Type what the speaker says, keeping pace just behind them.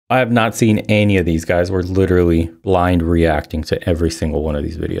I have not seen any of these guys. We're literally blind reacting to every single one of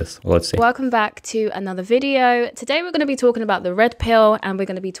these videos. Let's see. Welcome back to another video. Today we're going to be talking about the red pill, and we're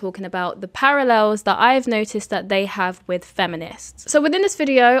going to be talking about the parallels that I've noticed that they have with feminists. So within this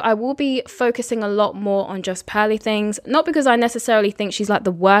video, I will be focusing a lot more on just Pearly things, not because I necessarily think she's like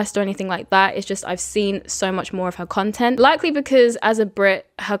the worst or anything like that. It's just I've seen so much more of her content, likely because as a Brit,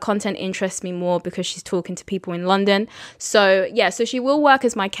 her content interests me more because she's talking to people in London. So yeah, so she will work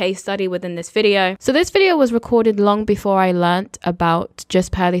as my case study within this video. So this video was recorded long before I learnt about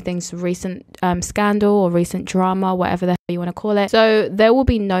just Pearly Things' recent scandal or recent drama, whatever the hell you want to call it. So there will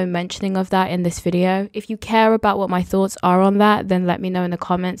be no mentioning of that in this video. If you care about what my thoughts are on that, then let me know in the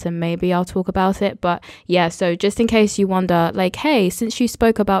comments and maybe I'll talk about it. But yeah, so just in case you wonder, like, hey, since you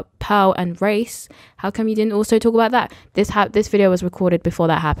spoke about Pearl and race, how come you didn't also talk about that? This video was recorded before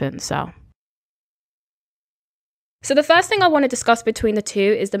that happened, So the first thing I want to discuss between the two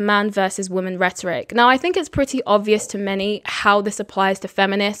is the man versus woman rhetoric. Now, I think it's pretty obvious to many how this applies to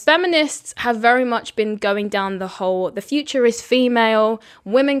feminists. Feminists have very much been going down the whole, the future is female,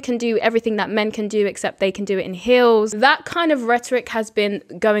 women can do everything that men can do except they can do it in heels. That kind of rhetoric has been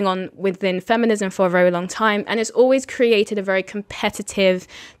going on within feminism for a very long time, and it's always created a very competitive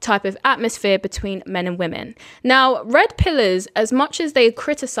type of atmosphere between men and women. Now, red pillars, as much as they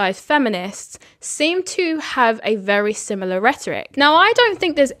criticize feminists, seem to have a very similar rhetoric. Now, I don't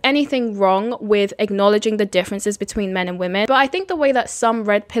think there's anything wrong with acknowledging the differences between men and women, but I think the way that some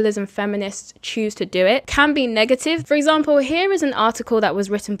red pillars and feminists choose to do it can be negative. For example, here is an article that was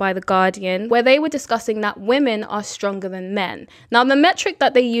written by The Guardian where they were discussing that women are stronger than men. Now, the metric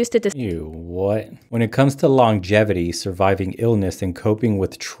that they used to what? When it comes to longevity, surviving illness, and coping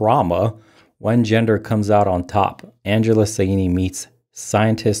with trauma, one gender comes out on top. Angela Saini meets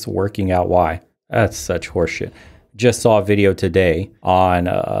scientists working out why. That's such horseshit. Just saw a video today on,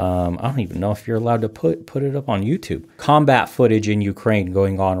 I don't even know if you're allowed to put it up on YouTube. Combat footage in Ukraine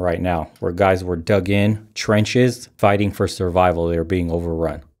going on right now, where guys were dug in trenches, fighting for survival. They're being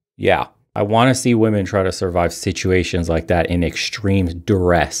overrun. Yeah, I want to see women try to survive situations like that in extreme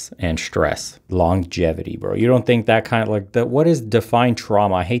duress and stress. Longevity, bro. You don't think that kind of like that? What is define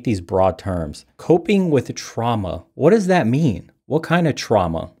trauma? I hate these broad terms. Coping with trauma. What does that mean? What kind of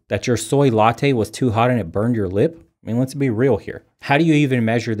trauma? That your soy latte was too hot and it burned your lip? I mean, let's be real here. How do you even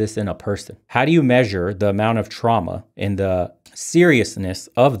measure this in a person? How do you measure the amount of trauma and the seriousness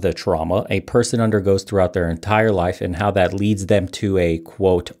of the trauma a person undergoes throughout their entire life and how that leads them to a,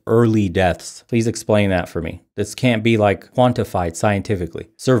 quote, early deaths? Please explain that for me. This can't be like quantified scientifically.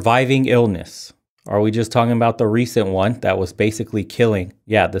 Surviving illness. Are we just talking about the recent one that was basically killing?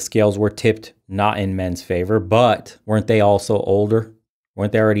 Yeah, the scales were tipped not in men's favor, but weren't they also older?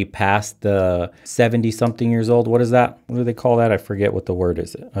 Weren't they already past the 70-something years old? What is that? What do they call that? I forget what the word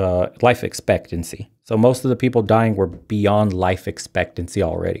is. Life expectancy. So most of the people dying were beyond life expectancy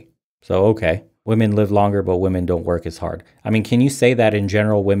already. So, okay. Women live longer, but women don't work as hard. I mean, can you say that in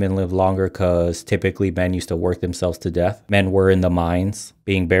general women live longer because typically men used to work themselves to death? Men were in the mines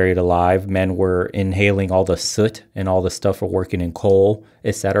being buried alive. Men were inhaling all the soot and all the stuff for working in coal,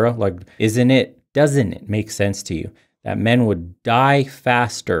 etc. Like, doesn't it make sense to you that men would die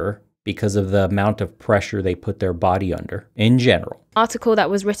faster because of the amount of pressure they put their body under in general? Article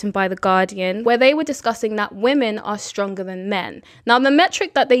that was written by The Guardian where they were discussing that women are stronger than men. Now, the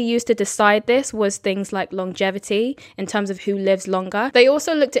metric that they used to decide this was things like longevity in terms of who lives longer. They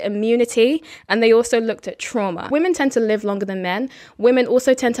also looked at immunity and they also looked at trauma. Women tend to live longer than men. Women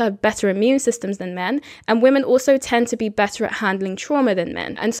also tend to have better immune systems than men. And women also tend to be better at handling trauma than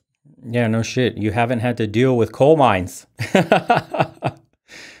men. And yeah, no shit. You haven't had to deal with coal mines.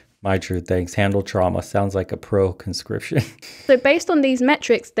 My true thanks. Handle trauma. Sounds like a pro conscription. So based on these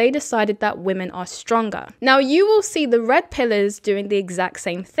metrics, they decided that women are stronger. Now you will see the red pillars doing the exact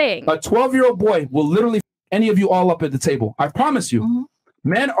same thing. A 12-year-old boy will literally any of you all up at the table. I promise you.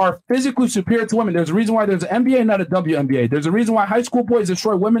 Men are physically superior to women. There's a reason why there's an NBA, not a WNBA. There's a reason why high school boys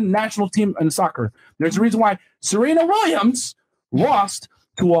destroy women national team in soccer. There's a reason why Serena Williams lost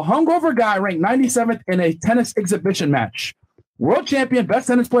to a hungover guy ranked 97th in a tennis exhibition match. World champion, best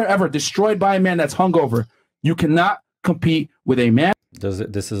tennis player ever, destroyed by a man that's hungover. You cannot compete with a man.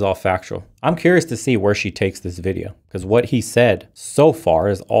 This is all factual. I'm curious to see where she takes this video, because what he said so far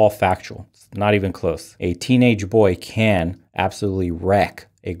is all factual. It's not even close. A teenage boy can absolutely wreck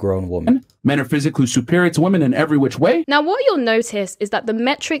a grown woman. Men are physically superior to women in every which way. Now, what you'll notice is that the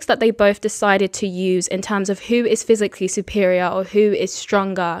metrics that they both decided to use in terms of who is physically superior or who is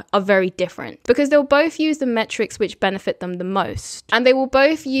stronger are very different, because they'll both use the metrics which benefit them the most. And they will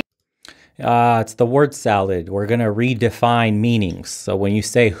both use... It's the word salad. We're going to redefine meanings. So when you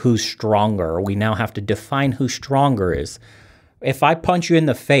say who's stronger, we now have to define who stronger is. If I punch you in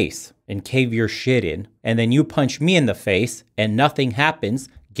the face and cave your shit in, and then you punch me in the face and nothing happens,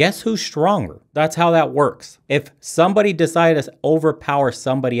 guess who's stronger? That's how that works. If somebody decided to overpower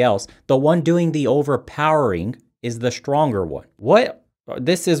somebody else, the one doing the overpowering is the stronger one. What?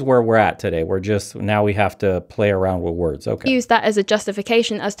 This is where we're at today. Now we have to play around with words. Okay. Use that as a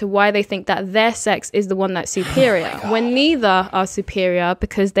justification as to why they think that their sex is the one that's superior, when neither are superior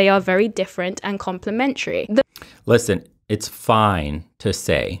because they are very different and complementary. Listen, it's fine to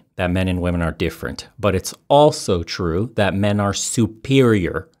say that men and women are different, but it's also true that men are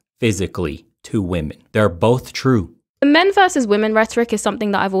superior physically to women. They're both true. The men versus women rhetoric is something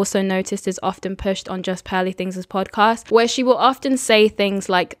that I've also noticed is often pushed on Just Pearly Things' podcast, where she will often say things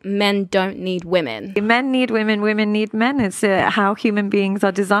like, men don't need women. Men need women, women need men. It's how human beings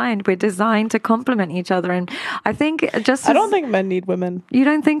are designed. We're designed to complement each other. And I think I don't think men need women. You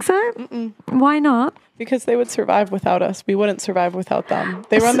don't think so? Mm-mm. Why not? Because they would survive without us. We wouldn't survive without them.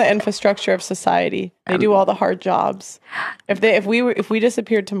 They run the infrastructure of society. They do all the hard jobs. If we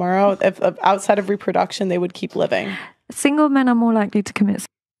disappeared tomorrow, if outside of reproduction, they would keep living. Single men are more likely to commit.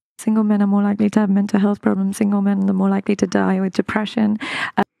 Single men are more likely to have mental health problems. Single men are more likely to die with depression.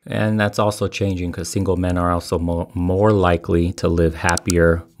 And that's also changing because single men are also more likely to live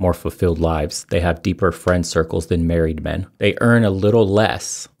happier, more fulfilled lives. They have deeper friend circles than married men. They earn a little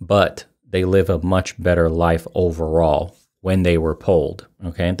less, but they live a much better life overall when they were polled.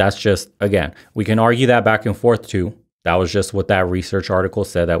 Okay, that's just, again, we can argue that back and forth too. That was just what that research article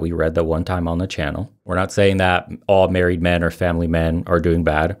said that we read that one time on the channel. We're not saying that all married men or family men are doing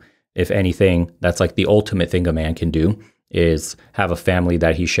bad. If anything, that's like the ultimate thing a man can do is have a family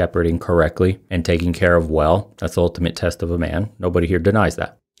that he's shepherding correctly and taking care of well. That's the ultimate test of a man. Nobody here denies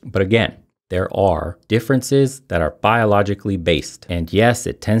that. But again, there are differences that are biologically based. And yes,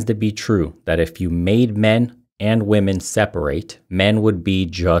 it tends to be true that if you made men and women separate, men would be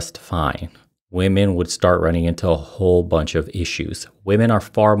just fine. Women would start running into a whole bunch of issues. Women are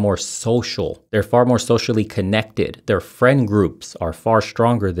far more social. They're far more socially connected. Their friend groups are far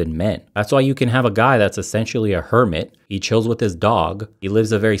stronger than men. That's why you can have a guy that's essentially a hermit. He chills with his dog. He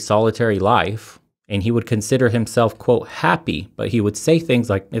lives a very solitary life. And he would consider himself, quote, happy. But he would say things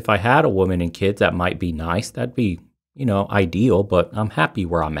like, if I had a woman and kids, that might be nice. That'd be, ideal, but I'm happy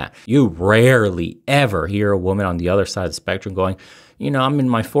where I'm at. You rarely ever hear a woman on the other side of the spectrum going, I'm in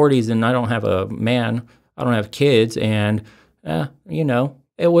my 40s and I don't have a man, I don't have kids, and,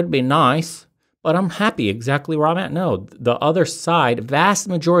 it would be nice, but I'm happy exactly where I'm at. No, the other side, vast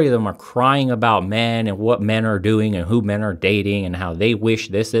majority of them are crying about men and what men are doing and who men are dating and how they wish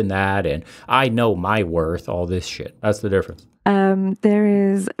this and that, and I know my worth, all this shit. That's the difference. There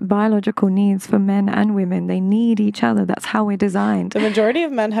is biological needs for men and women. They need each other. That's how we're designed. The majority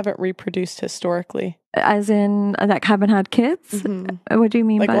of men haven't reproduced historically. As in, like, haven't had kids? Mm-hmm. What do you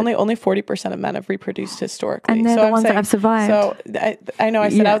mean? Like, only 40% of men have reproduced historically. And they're the ones that have survived. So, I know I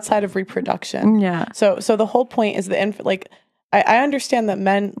said outside of reproduction. Yeah. So the whole point is I understand that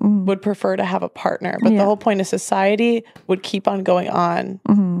men would prefer to have a partner, but the whole point is society would keep on going on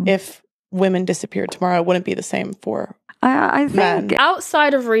if women disappeared tomorrow. It wouldn't be the same for I think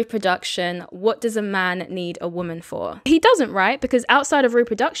outside of reproduction, what does a man need a woman for? He doesn't, right? Because outside of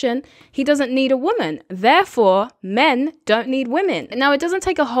reproduction, he doesn't need a woman. Therefore, men don't need women. Now, it doesn't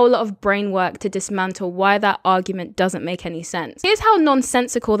take a whole lot of brain work to dismantle why that argument doesn't make any sense. Here's how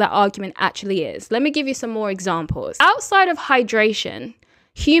nonsensical that argument actually is. Let me give you some more examples. Outside of hydration,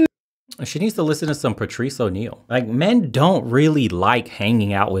 she needs to listen to some Patrice O'Neal. Like, men don't really like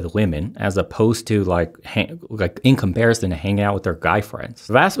hanging out with women as opposed to like in comparison to hanging out with their guy friends.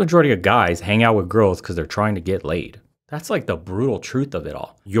 The vast majority of guys hang out with girls because they're trying to get laid. That's like the brutal truth of it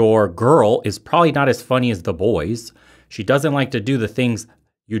all. Your girl is probably not as funny as the boys. She doesn't like to do the things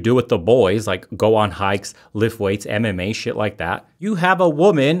you do with the boys, like go on hikes, lift weights, MMA, shit like that. You have a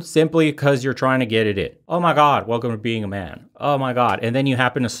woman simply because you're trying to get it in. Oh my God, welcome to being a man. Oh my God. And then you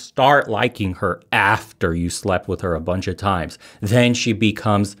happen to start liking her after you slept with her a bunch of times. Then she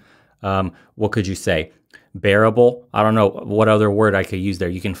becomes, what could you say? Bearable? I don't know what other word I could use there.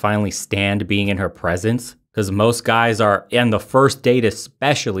 You can finally stand being in her presence. Because most guys are, on the first date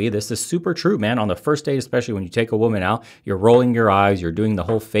especially, this is super true, man. On the first date, especially when you take a woman out, you're rolling your eyes, you're doing the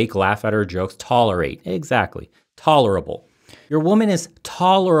whole fake laugh at her jokes. Tolerate. Exactly. Tolerable. Your woman is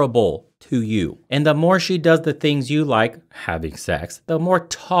tolerable to you. And the more she does the things you like, having sex, the more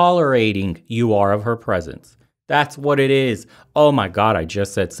tolerating you are of her presence. That's what it is. Oh my God, I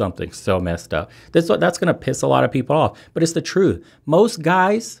just said something so messed up. That's going to piss a lot of people off, but it's the truth. Most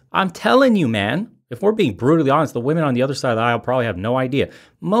guys, I'm telling you, man, if we're being brutally honest, the women on the other side of the aisle probably have no idea.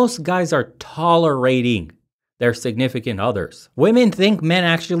 Most guys are tolerating their significant others. Women think men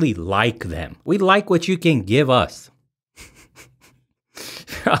actually like them. We like what you can give us.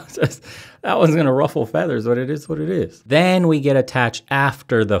 That one's going to ruffle feathers, but it is what it is. Then we get attached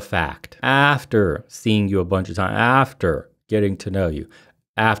after the fact, after seeing you a bunch of times, after getting to know you,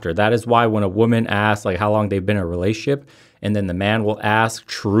 after. That is why when a woman asks like how long they've been in a relationship, and then the man will ask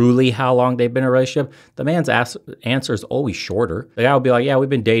truly how long they've been in a relationship, the man's answer is always shorter. The guy will be like, yeah, we've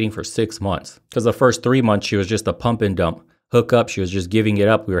been dating for 6 months. Because the first 3 months, she was just a pump and dump hookup. She was just giving it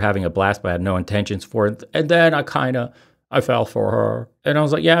up. We were having a blast, but I had no intentions for it. And then I fell for her. And I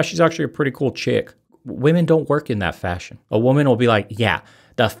was like, yeah, she's actually a pretty cool chick. Women don't work in that fashion. A woman will be like, yeah,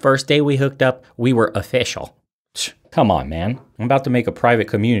 the first day we hooked up, we were official. Come on, man. I'm about to make a private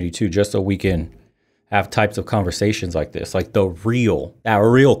community too, just so we can have types of conversations like this, like that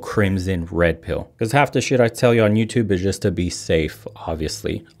real crimson red pill. Because half the shit I tell you on YouTube is just to be safe,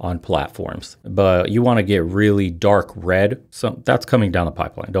 obviously, on platforms. But you want to get really dark red, so that's coming down the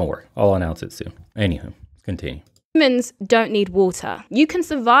pipeline. Don't worry, I'll announce it soon. Anywho, continue. Humans don't need water. You can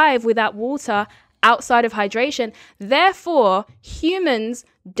survive without water outside of hydration. Therefore, humans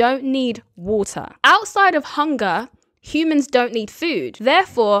don't need water. Outside of hunger, humans don't need food.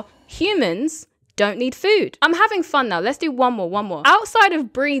 Therefore, humans don't need food. I'm having fun now. Let's do one more. Outside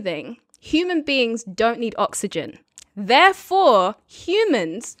of breathing, human beings don't need oxygen. Therefore,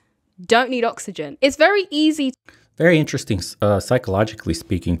 humans don't need oxygen. It's very easy. Very interesting psychologically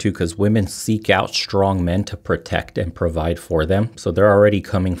speaking too, because women seek out strong men to protect and provide for them. So they're already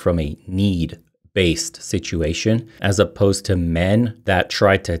coming from a need-based situation, as opposed to men that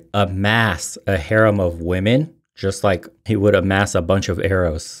try to amass a harem of women, just like he would amass a bunch of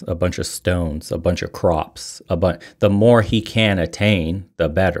arrows, a bunch of stones, a bunch of crops. The more he can attain, the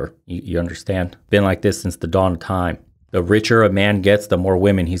better. You understand? Been like this since the dawn of time. The richer a man gets, the more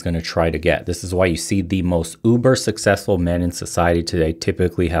women he's going to try to get. This is why you see the most uber successful men in society today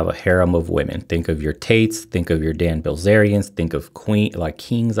typically have a harem of women. Think of your Tates, think of your Dan Bilzerians, think of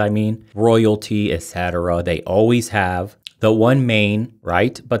kings, royalty, etc. They always have the one main,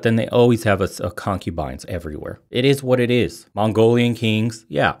 right? But then they always have a concubines everywhere. It is what it is. Mongolian kings,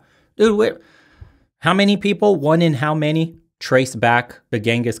 yeah. Dude, how many people, one in how many, trace back the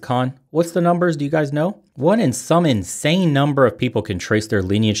Genghis Khan? What's the numbers? Do you guys know? One in some insane number of people can trace their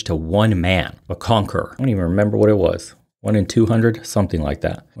lineage to one man, a conqueror. I don't even remember what it was. 1 in 200, something like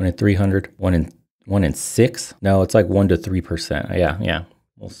that. 1 in 300, 1 in 6. No, it's like 1 to 3%. Yeah.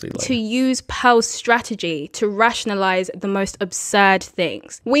 We'll see later. To use Pearl's strategy to rationalize the most absurd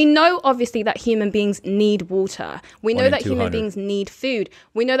things. We know, obviously, that human beings need water. We know that human beings need food.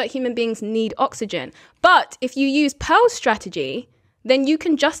 We know that human beings need oxygen. But if you use Pearl's strategy, then you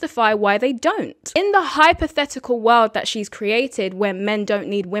can justify why they don't. In the hypothetical world that she's created where men don't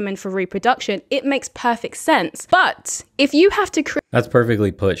need women for reproduction, it makes perfect sense. But if you have to create... That's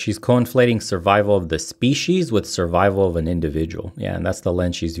perfectly put. She's conflating survival of the species with survival of an individual. Yeah, and that's the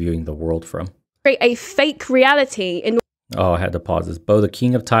lens she's viewing the world from. Create a fake reality in... Oh, I had to pause this. Bo, the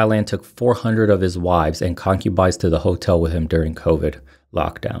king of Thailand, took 400 of his wives and concubines to the hotel with him during COVID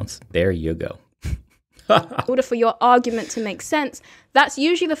lockdowns. There you go. In order for your argument to make sense, that's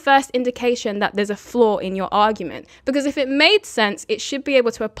usually the first indication that there's a flaw in your argument. Because if it made sense, it should be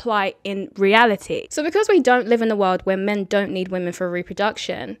able to apply in reality. So because we don't live in a world where men don't need women for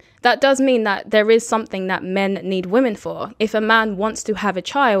reproduction, that does mean that there is something that men need women for. If a man wants to have a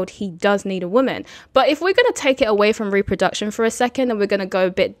child, he does need a woman. But if we're going to take it away from reproduction for a second, and we're going to go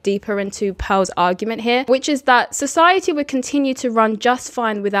a bit deeper into Pearl's argument here, which is that society would continue to run just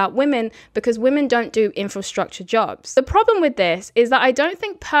fine without women because women don't do infrastructure jobs. The problem with this is that I don't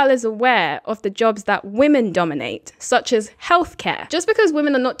think Pearl is aware of the jobs that women dominate, such as healthcare. Just because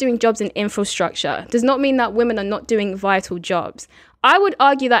women are not doing jobs in infrastructure does not mean that women are not doing vital jobs. I would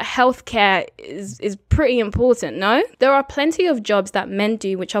argue that healthcare is pretty important, no? There are plenty of jobs that men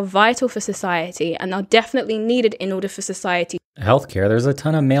do which are vital for society and are definitely needed in order for society. Healthcare, there's a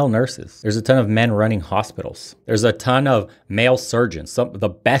ton of male nurses. There's a ton of men running hospitals. There's a ton of male surgeons. The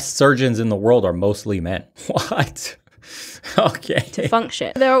best surgeons in the world are mostly men. What? Okay. To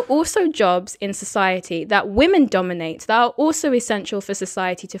function. There are also jobs in society that women dominate that are also essential for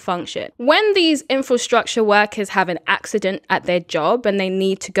society to function. When these infrastructure workers have an accident at their job and they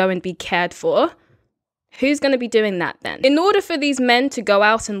need to go and be cared for, who's going to be doing that then? In order for these men to go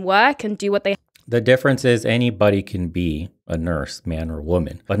out and work and do what they... The difference is anybody can be a nurse, man or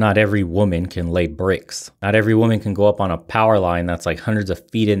woman. But not every woman can lay bricks. Not every woman can go up on a power line that's like hundreds of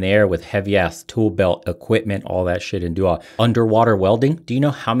feet in the air with heavy ass tool belt equipment, all that shit, and do underwater welding. Do you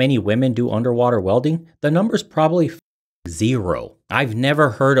know how many women do underwater welding? The number's probably 0. I've never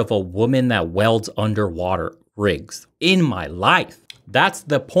heard of a woman that welds underwater rigs in my life. That's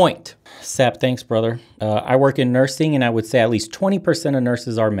the point. Sap, thanks, brother. I work in nursing, and I would say at least 20% of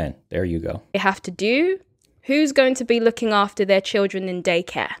nurses are men. There you go. They have to do. Who's going to be looking after their children in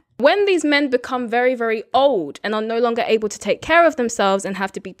daycare? When these men become very, very old and are no longer able to take care of themselves and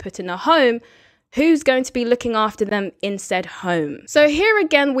have to be put in a home, who's going to be looking after them in said home? So here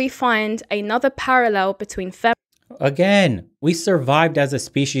again, we find another parallel between Again, we survived as a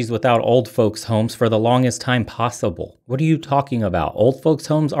species without old folks' homes for the longest time possible. What are you talking about? Old folks'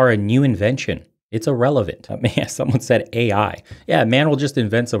 homes are a new invention. It's irrelevant. Man, someone said AI. Yeah, man will just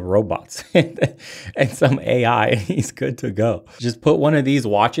invent some robots and some AI, and he's good to go. Just put one of these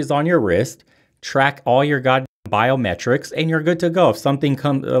watches on your wrist, track all your goddamn biometrics, and you're good to go. If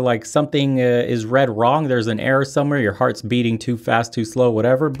something is read wrong, there's an error somewhere, your heart's beating too fast, too slow,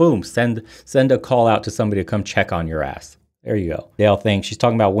 whatever, boom, send a call out to somebody to come check on your ass. There you go. Dale, thanks. She's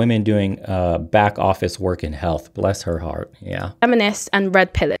talking about women doing back office work in health. Bless her heart. Yeah. Feminists and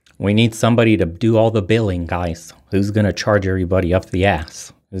red pillars. We need somebody to do all the billing, guys. Who's going to charge everybody up the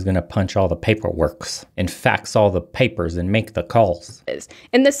ass? Who's going to punch all the paperworks and fax all the papers and make the calls?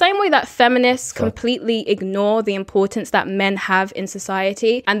 In the same way that feminists completely ignore the importance that men have in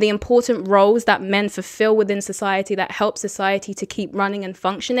society and the important roles that men fulfill within society that help society to keep running and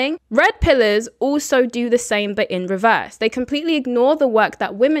functioning, red pillars also do the same but in reverse. They completely ignore the work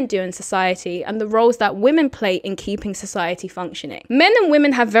that women do in society and the roles that women play in keeping society functioning. Men and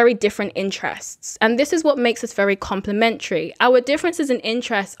women have very different interests, and this is what makes us very complementary. Our differences in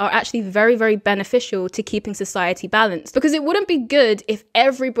interests are actually very, very beneficial to keeping society balanced, because it wouldn't be good if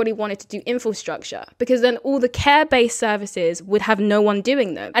everybody wanted to do infrastructure, because then all the care-based services would have no one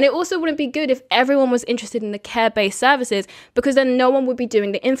doing them. And it also wouldn't be good if everyone was interested in the care-based services, because then no one would be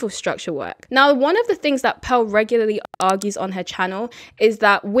doing the infrastructure work. Now, one of the things that Pearl regularly argues on her channel is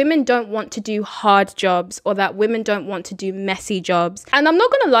that women don't want to do hard jobs, or that women don't want to do messy jobs. And I'm not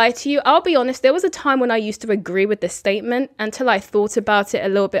going to lie to you, I'll be honest, there was a time when I used to agree with this statement until I thought about it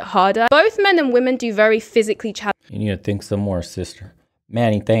a little bit harder. Both men and women do very physically challenging. You need to think some more, sister.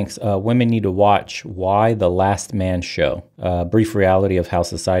 Manny, thanks. Women need to watch Why the Last Man Show. Brief reality of how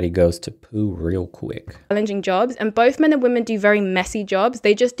society goes to poo real quick. Challenging jobs, and both men and women do very messy jobs.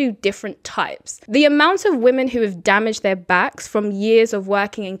 They just do different types. The amount of women who have damaged their backs from years of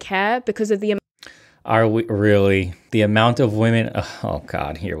working in care because of the... Are we really? The amount of women... Oh,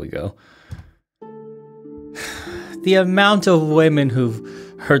 God, here we go. The amount of women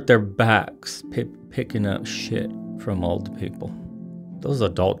who've hurt their backs picking up shit from old people. Those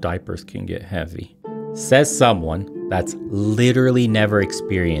adult diapers can get heavy. Says someone that's literally never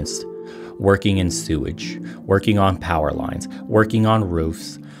experienced working in sewage, working on power lines, working on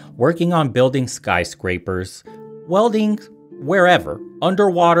roofs, working on building skyscrapers, welding wherever,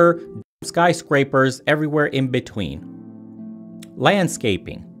 underwater, skyscrapers, everywhere in between.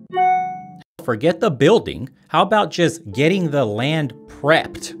 Landscaping. Forget the building. How about just getting the land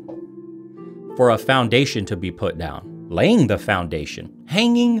prepped for a foundation to be put down? Laying the foundation,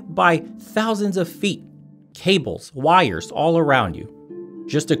 hanging by thousands of feet, cables, wires all around you,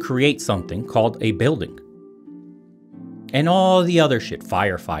 just to create something called a building. And all the other shit,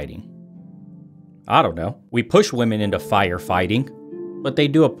 firefighting. I don't know. We push women into firefighting, but they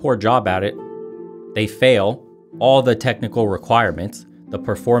do a poor job at it. They fail all the technical requirements, the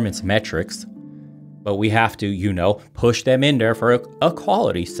performance metrics, but we have to, push them in there for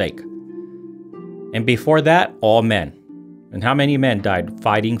equality's sake. And before that, all men. And how many men died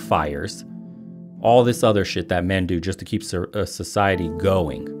fighting fires? All this other shit that men do just to keep society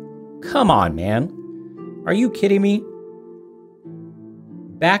going. Come on, man. Are you kidding me?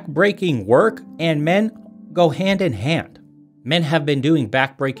 Back-breaking work and men go hand in hand. Men have been doing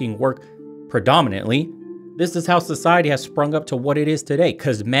back-breaking work predominantly. This is how society has sprung up to what it is today,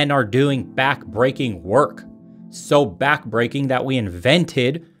 because men are doing back-breaking work. So back-breaking that we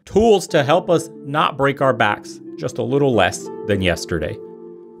invented tools to help us not break our backs just a little less than yesterday.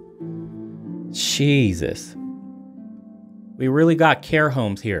 Jesus. We really got care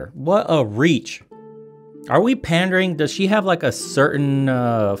homes here. What a reach. Are we pandering? Does she have like a certain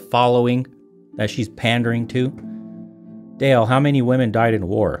following that she's pandering to? Dale, how many women died in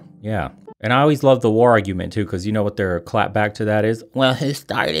war? Yeah. And I always love the war argument too, because you know what their clap back to that is? Well, who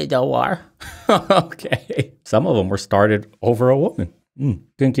started the war? Okay. Some of them were started over a woman.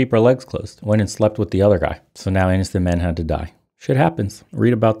 Couldn't keep her legs closed. Went and slept with the other guy. So now innocent men had to die. Shit happens.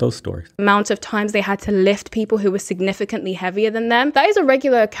 Read about those stories. Amount of times they had to lift people who were significantly heavier than them. That is a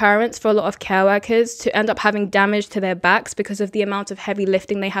regular occurrence for a lot of care workers to end up having damage to their backs because of the amount of heavy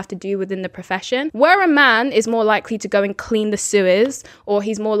lifting they have to do within the profession. Where a man is more likely to go and clean the sewers, or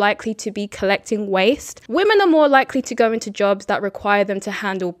he's more likely to be collecting waste, women are more likely to go into jobs that require them to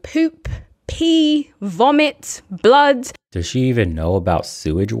handle poop, pee, vomit, blood. Does she even know about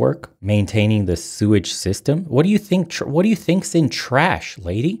sewage work? Maintaining the sewage system? What do you think? What do you think's in trash,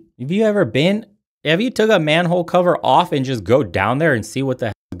 lady? Have you took a manhole cover off and just go down there and see what the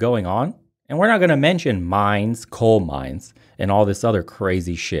hell is going on? And we're not going to mention mines, coal mines, and all this other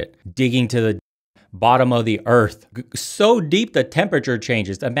crazy shit. Digging to the bottom of the earth. So deep the temperature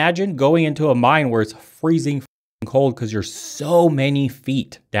changes. Imagine going into a mine where it's freezing cold because you're so many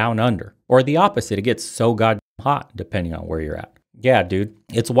feet down under. Or the opposite, it gets so goddamn hot depending on where you're at. Yeah, dude,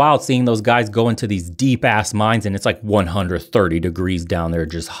 it's wild seeing those guys go into these deep ass mines and it's like 130 degrees down there,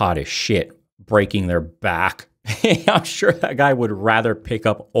 just hot as shit, breaking their back. I'm sure that guy would rather pick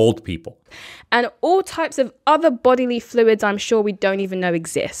up old people. And all types of other bodily fluids I'm sure we don't even know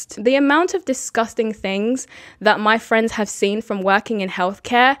exist. The amount of disgusting things that my friends have seen from working in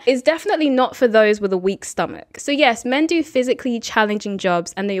healthcare is definitely not for those with a weak stomach. So yes, men do physically challenging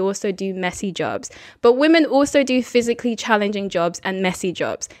jobs and they also do messy jobs. But women also do physically challenging jobs and messy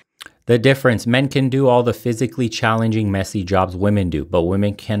jobs. The difference, men can do all the physically challenging, messy jobs women do, but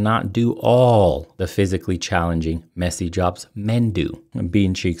women cannot do all the physically challenging, messy jobs men do.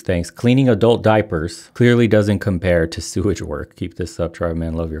 Bean Cheeks, thanks. Cleaning adult diapers clearly doesn't compare to sewage work. Keep this up, Tribe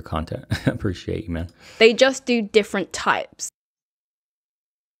Man. Love your content. Appreciate you, man. They just do different types.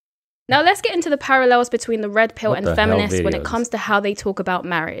 Now let's get into the parallels between the red pill and feminists when it comes to how they talk about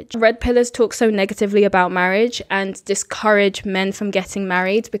marriage. Red pillers talk so negatively about marriage and discourage men from getting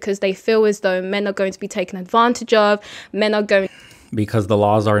married because they feel as though men are going to be taken advantage of, because the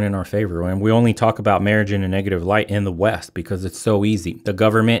laws aren't in our favor. And we only talk about marriage in a negative light in the West because it's so easy. The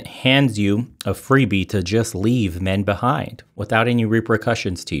government hands you a freebie to just leave men behind without any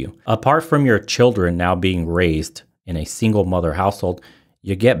repercussions to you. Apart from your children now being raised in a single mother household,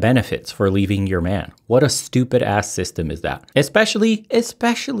 you get benefits for leaving your man. What a stupid ass system is that? Especially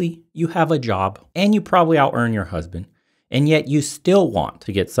you have a job and you probably out earn your husband, and yet you still want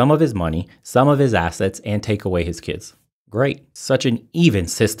to get some of his money, some of his assets, and take away his kids. Great. Such an even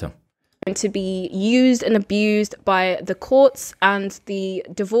system. To be used and abused by the courts and the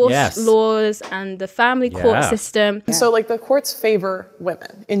divorce laws and the family court system. And so like the courts favor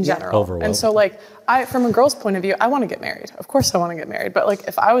women in general. And so like from a girl's point of view, I want to get married. Of course I want to get married. But like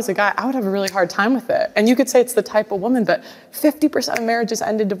if I was a guy, I would have a really hard time with it. And you could say it's the type of woman, but 50% of marriages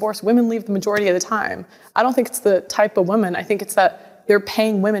end in divorce. Women leave the majority of the time. I don't think it's the type of woman. I think it's that they're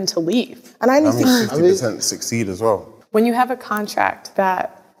paying women to leave. And I think 60% succeed as well. When you have a contract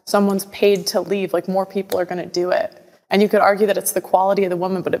that someone's paid to leave, like more people are going to do it. And you could argue that it's the quality of the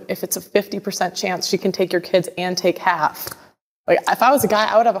woman, but if it's a 50% chance she can take your kids and take half. Like if I was a guy,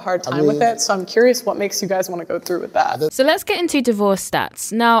 I would have a hard time with it. So I'm curious what makes you guys want to go through with that. So let's get into divorce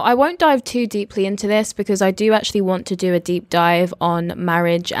stats. Now, I won't dive too deeply into this because I do actually want to do a deep dive on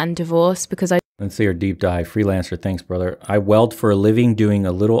marriage and divorce because Let's see your deep dive. Freelancer, thanks, brother. I weld for a living doing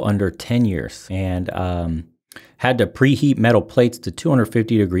a little under 10 years and had to preheat metal plates to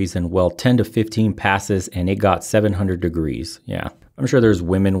 250 degrees and weld 10 to 15 passes, and it got 700 degrees. Yeah, I'm sure there's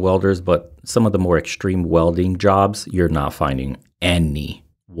women welders, but some of the more extreme welding jobs, you're not finding any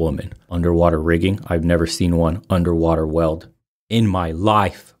woman. Underwater rigging, I've never seen one underwater weld in my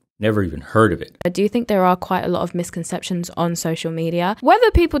life. Never even heard of it. I do think there are quite a lot of misconceptions on social media. Whether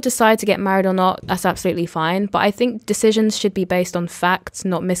people decide to get married or not, that's absolutely fine. But I think decisions should be based on facts,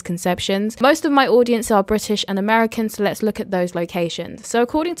 not misconceptions. Most of my audience are British and American, so let's look at those locations. So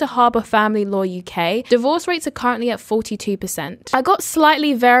according to Harbour Family Law UK, divorce rates are currently at 42%. I got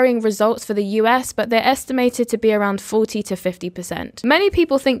slightly varying results for the US, but they're estimated to be around 40 to 50%. Many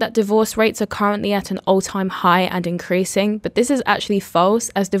people think that divorce rates are currently at an all-time high and increasing, but this is actually false,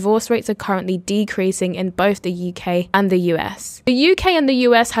 as divorce rates are currently decreasing in both the UK and the US. The UK and the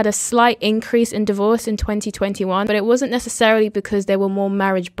US had a slight increase in divorce in 2021, but it wasn't necessarily because there were more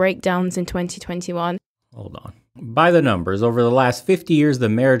marriage breakdowns in 2021. Hold on. By the numbers, over the last 50 years, the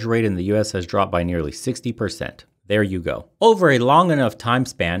marriage rate in the US has dropped by nearly 60%. There you go. Over a long enough time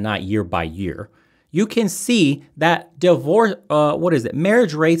span, not year by year, you can see that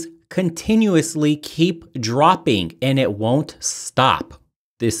marriage rates continuously keep dropping, and it won't stop.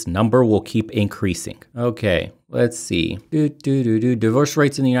 this number will keep increasing. Okay, let's see. Divorce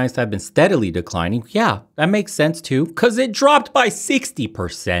rates in the United States have been steadily declining. Yeah, that makes sense too, because it dropped by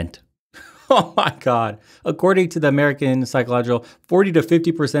 60%. Oh my God. According to the American Psychological, 40 to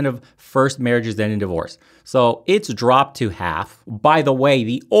 50% of first marriages end in divorce. So it's dropped to half. By the way,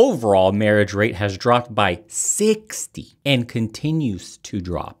 the overall marriage rate has dropped by 60 and continues to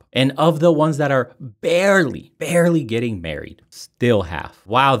drop. And of the ones that are barely getting married, still half.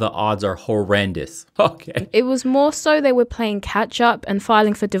 Wow, the odds are horrendous. Okay. It was more so they were playing catch up and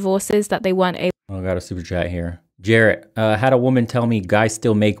filing for divorces that they weren't able. Oh, I got a super chat here. Jarrett, had a woman tell me guys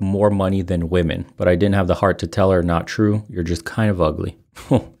still make more money than women, but I didn't have the heart to tell her not true. You're just kind of ugly.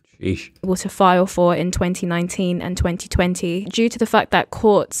 Oh, sheesh. Able to file for in 2019 and 2020 due to the fact that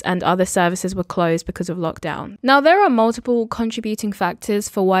courts and other services were closed because of lockdown. Now, there are multiple contributing factors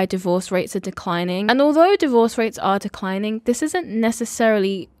for why divorce rates are declining. And although divorce rates are declining, this isn't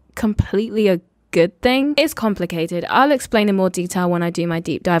necessarily completely a good thing. It's complicated. I'll explain in more detail when I do my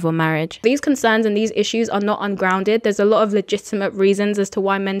deep dive on marriage. These concerns and these issues are not ungrounded. There's a lot of legitimate reasons as to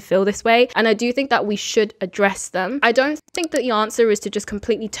why men feel this way, and I do think that we should address them. I don't think that the answer is to just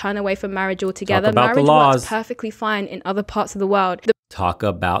completely turn away from marriage altogether. Talk about marriage the laws. works perfectly fine in other parts of the world. Talk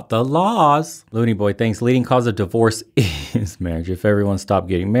about the laws. Looney Boy thinks leading cause of divorce is marriage. If everyone stopped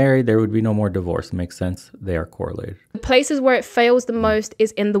getting married, there would be no more divorce. Makes sense. They are correlated. The places where it fails the most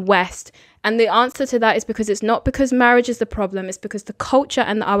is in the West. And the answer to that is because it's not because marriage is the problem. It's because the culture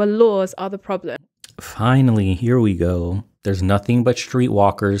and our laws are the problem. Finally, here we go. There's nothing but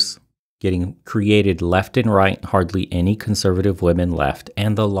streetwalkers getting created left and right. Hardly any conservative women left.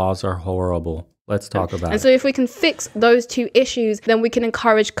 And the laws are horrible. Let's talk about it. And so if we can fix those two issues, then we can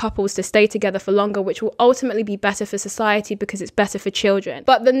encourage couples to stay together for longer, which will ultimately be better for society because it's better for children.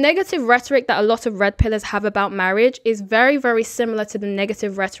 But the negative rhetoric that a lot of red pillers have about marriage is very, very similar to the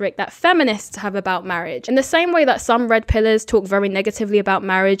negative rhetoric that feminists have about marriage. In the same way that some red pillars talk very negatively about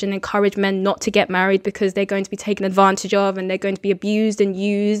marriage and encourage men not to get married because they're going to be taken advantage of and they're going to be abused and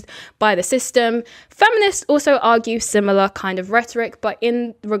used by the system, feminists also argue similar kind of rhetoric, but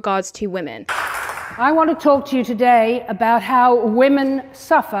in regards to women. I want to talk to you today about how women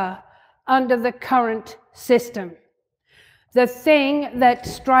suffer under the current system. The thing that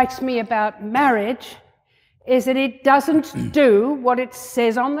strikes me about marriage is that it doesn't do what it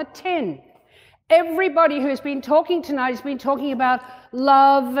says on the tin. Everybody who's been talking tonight has been talking about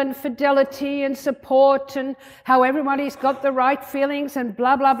love and fidelity and support and how everybody's got the right feelings and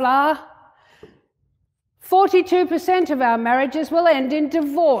blah, blah, blah. 42% of our marriages will end in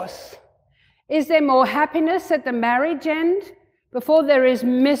divorce. Is there more happiness at the marriage end before there is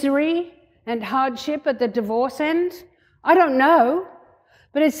misery and hardship at the divorce end? I don't know,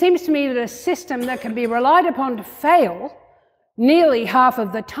 but it seems to me that a system that can be relied upon to fail nearly half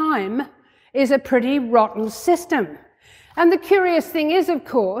of the time is a pretty rotten system. And the curious thing is, of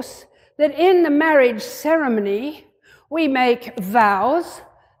course, that in the marriage ceremony, we make vows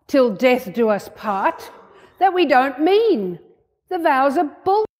till death do us part that we don't mean. The vows are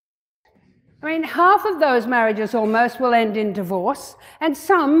bull. I mean, half of those marriages almost will end in divorce, and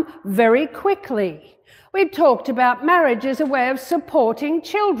some very quickly. We've talked about marriage as a way of supporting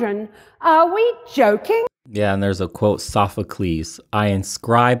children. Are we joking? Yeah, and there's a quote, Sophocles, I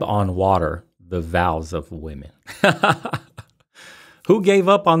inscribe on water the vows of women. Who gave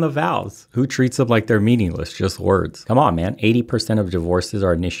up on the vows? Who treats them like they're meaningless, just words? Come on, man. 80% of divorces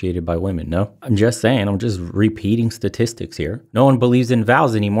are initiated by women, no? I'm just saying, I'm just repeating statistics here. No one believes in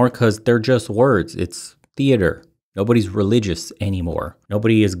vows anymore because they're just words. It's theater. Nobody's religious anymore.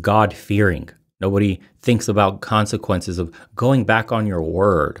 Nobody is God-fearing. Nobody thinks about consequences of going back on your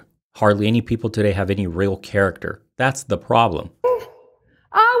word. Hardly any people today have any real character. That's the problem.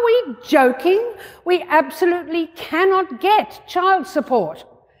 Are we joking? We absolutely cannot get child support.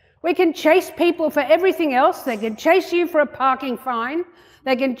 We can chase people for everything else. They can chase you for a parking fine.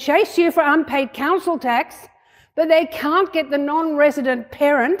 They can chase you for unpaid council tax, but they can't get the non-resident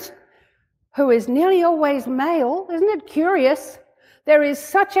parent, who is nearly always male. Isn't it curious? There is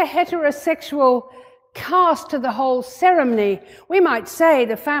such a heterosexual cast to the whole ceremony. We might say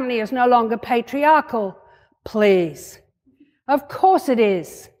the family is no longer patriarchal. Please. Of course it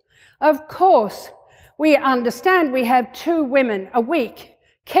is. Of course. We understand we have 2 women a week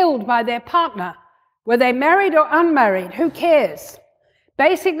killed by their partner. Were they married or unmarried? Who cares?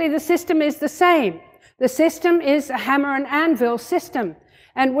 Basically, the system is the same. The system is a hammer and anvil system.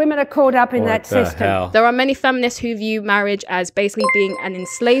 and women are caught up in that system. Hell? There are many feminists who view marriage as basically being an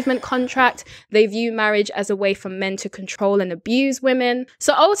enslavement contract. They view marriage as a way for men to control and abuse women.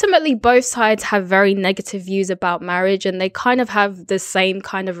 So ultimately, both sides have very negative views about marriage, and they kind of have the same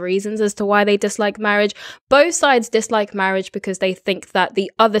kind of reasons as to why they dislike marriage. Both sides dislike marriage because they think that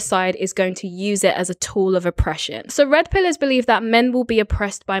the other side is going to use it as a tool of oppression. So red pillars believe that men will be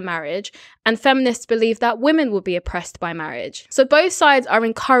oppressed by marriage, and feminists believe that women will be oppressed by marriage. So both sides are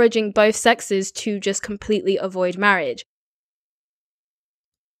encouraging both sexes to just completely avoid marriage.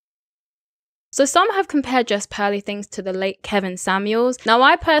 So some have compared Jess Pearly Things to the late Kevin Samuels. Now,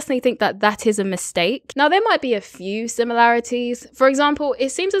 I personally think that that is a mistake. Now, there might be a few similarities. For example,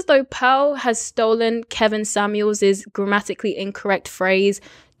 it seems as though Pearl has stolen Kevin Samuels' grammatically incorrect phrase,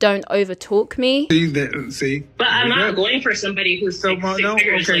 "Don't overtalk me." See? But I'm not going for somebody who's so six no,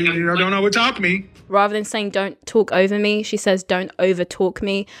 figures, okay, like, you don't overtalk me. Rather than saying "don't talk over me," she says "don't overtalk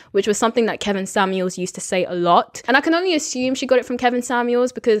me," which was something that Kevin Samuels used to say a lot. And I can only assume she got it from Kevin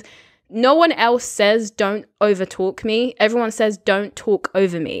Samuels because no one else says "don't overtalk me." Everyone says "don't talk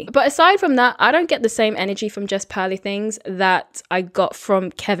over me." But aside from that, I don't get the same energy from Just Pearly Things that I got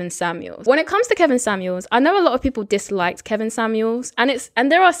from Kevin Samuels. When it comes to Kevin Samuels, I know a lot of people disliked Kevin Samuels, and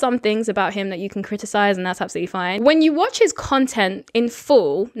there are some things about him that you can criticize, and that's absolutely fine. When you watch his content in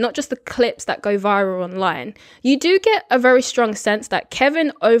full, not just the clips that go viral online, you do get a very strong sense that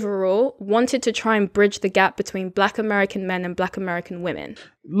Kevin overall wanted to try and bridge the gap between Black American men and Black American women.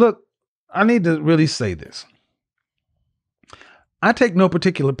 Look, I need to really say this. I take no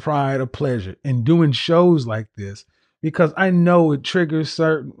particular pride or pleasure in doing shows like this because I know it triggers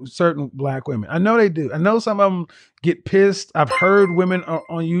certain Black women. I know they do. I know some of them get pissed. I've heard women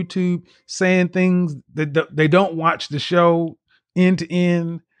on YouTube saying things that they don't watch the show end to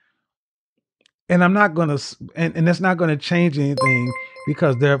end. And I'm not going to, and that's not going to change anything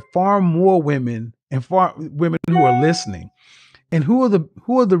because there are far more women and far women who are listening. And who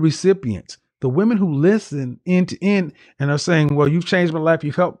are the recipients? The women who listen end to end and are saying, well, you've changed my life.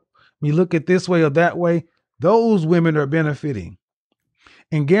 You've helped me look at this way or that way. Those women are benefiting.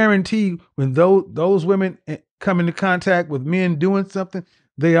 And guarantee when those women come into contact with men doing something,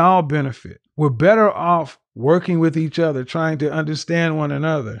 they all benefit. We're better off working with each other, trying to understand one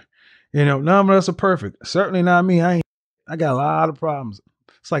another. You know, none of us are perfect. Certainly not me. I got a lot of problems.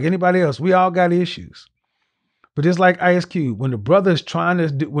 It's like anybody else. We all got issues. But just like Ice Cube, when the brother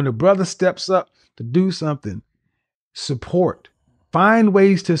steps up to do something, support. Find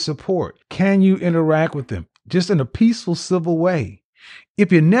ways to support. Can you interact with them? Just in a peaceful, civil way.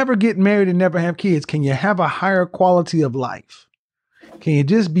 If you never get married and never have kids, can you have a higher quality of life? Can you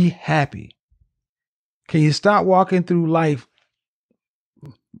just be happy? Can you stop walking through life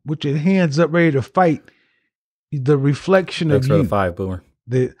with your hands up ready to fight the reflection Thanks of for you? the 5, Boomer.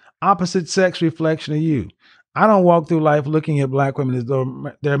 The opposite sex reflection of you. I don't walk through life looking at Black women as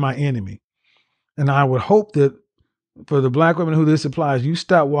though they're my enemy. And I would hope that for the Black women who this applies, you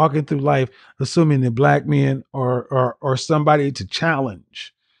stop walking through life assuming that Black men are somebody to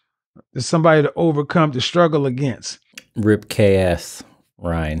challenge, is somebody to overcome, to struggle against. Rip KS,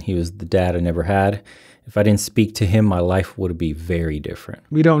 Ryan. He was the dad I never had. If I didn't speak to him, my life would be very different.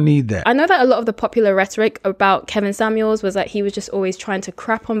 We don't need that. I know that a lot of the popular rhetoric about Kevin Samuels was that he was just always trying to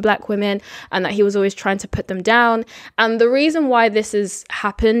crap on Black women and that he was always trying to put them down. And the reason why this has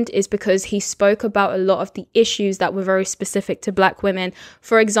happened is because he spoke about a lot of the issues that were very specific to Black women.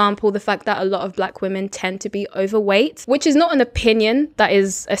 For example, the fact that a lot of Black women tend to be overweight, which is not an opinion, that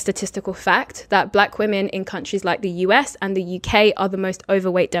is a statistical fact, that Black women in countries like the US and the UK are the most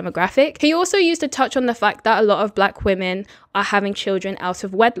overweight demographic. He also used to touch on the fact that a lot of Black women are having children out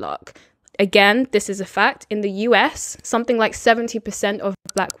of wedlock. Again, this is a fact. In the US, something like 70% of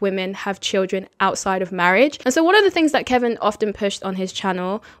Black women have children outside of marriage. And so one of the things that Kevin often pushed on his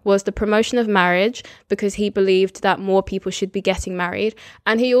channel was the promotion of marriage, because he believed that more people should be getting married.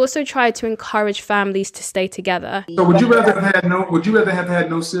 And he also tried to encourage families to stay together. So would you rather have had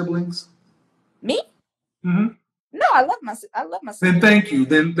no siblings? Me? Mm-hmm. No, I love my siblings. Then thank you.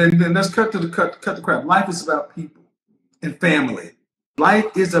 Then let's cut the crap. Life is about people and family.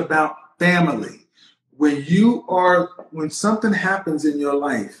 Life is about family. When something happens in your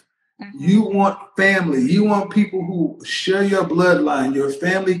life, you want family. You want people who share your bloodline, your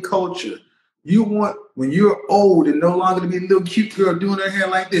family culture. You want, when you're old and no longer to be a little cute girl doing her hair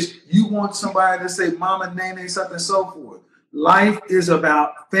like this, you want somebody to say mama, nene, something and so forth. Life is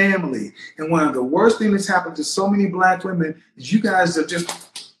about family. And one of the worst things that's happened to so many Black women is you guys are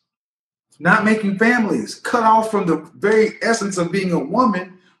just not making families, cut off from the very essence of being a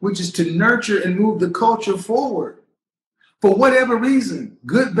woman, which is to nurture and move the culture forward. for whatever reason,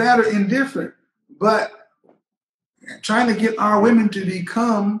 good, bad, or indifferent. But trying to get our women to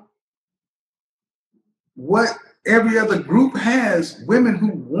become what every other group has, women who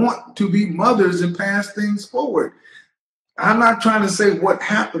want to be mothers and pass things forward. I'm not trying to say what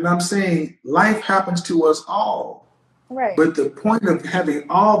happened. I'm saying life happens to us all. Right. But the point of having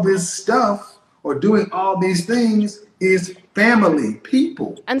all this stuff or doing all these things is family,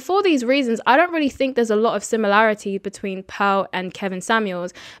 people. And for these reasons, I don't really think there's a lot of similarity between Pearl and Kevin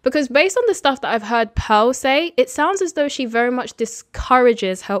Samuels, because based on the stuff that I've heard Pearl say, it sounds as though she very much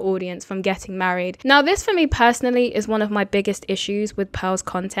discourages her audience from getting married. Now, this for me personally is one of my biggest issues with Pearl's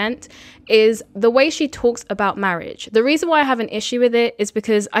content, is the way she talks about marriage. The reason why I have an issue with it is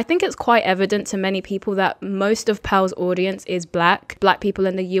because I think it's quite evident to many people that most of Pearl's audience is black people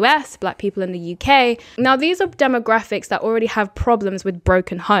in the US, black people in the UK. Now, these are demographics that already have problems with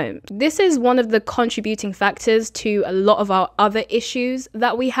broken homes. This is one of the contributing factors to a lot of our other issues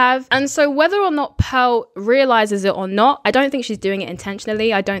that we have. And so whether or not Pearl realizes it or not, I don't think she's doing it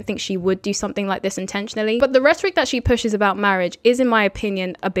intentionally. I don't think she would do something like this intentionally. But the rhetoric that she pushes about marriage is, in my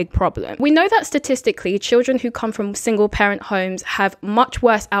opinion, a big problem. We know that statistically, children who come from single parent homes have much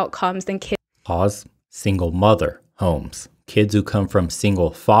worse outcomes than kids. Pause. Single mother homes. Kids who come from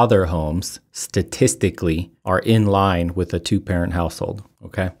single father homes statistically are in line with a two-parent household,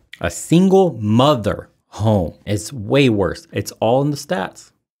 okay? A single mother home is way worse. It's all in the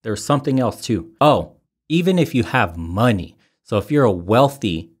stats. There's something else too. Oh, even if you have money. So if you're a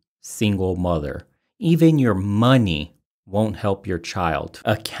wealthy single mother, even your money won't help your child.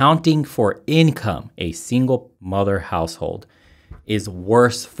 Accounting for income, a single mother household is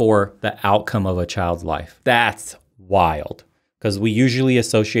worse for the outcome of a child's life. That's wild, because we usually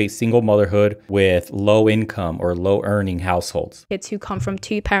associate single motherhood with low income or low earning households. Kids who come from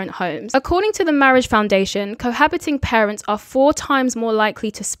two-parent homes. According to the Marriage Foundation, cohabiting parents are 4 times more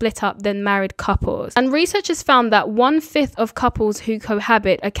likely to split up than married couples. And researchers found that 1/5 of couples who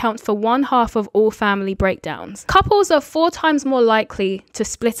cohabit account for 1/2 of all family breakdowns. Couples are 4 times more likely to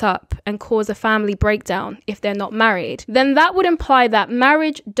split up and cause a family breakdown if they're not married. Then that would imply that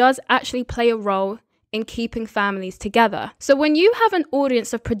marriage does actually play a role in keeping families together. So when you have an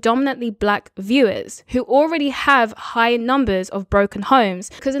audience of predominantly black viewers who already have high numbers of broken homes,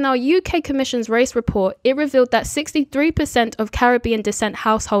 because in our UK Commission's race report, it revealed that 63% of Caribbean descent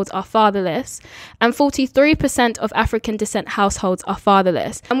households are fatherless and 43% of African descent households are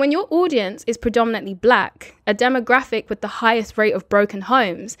fatherless. And when your audience is predominantly black, a demographic with the highest rate of broken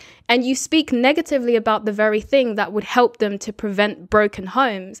homes, and you speak negatively about the very thing that would help them to prevent broken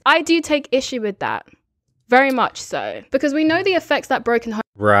homes, I do take issue with that. Very much so. Because we know the effects that broken homes...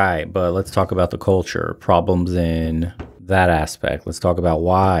 Right, but let's talk about the culture, problems in that aspect. Let's talk about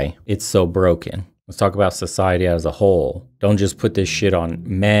why it's so broken. Let's talk about society as a whole. Don't just put this shit on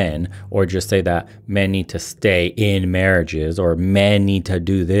men, or just say that men need to stay in marriages or men need to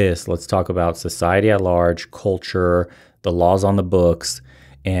do this. Let's talk about society at large, culture, the laws on the books,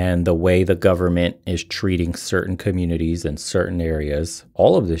 and the way the government is treating certain communities in certain areas.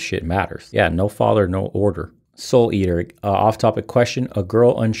 All of this shit matters. Yeah, no father, no order. Soul Eater, off-topic question. A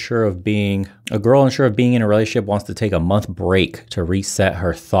girl unsure of being in a relationship wants to take a month break to reset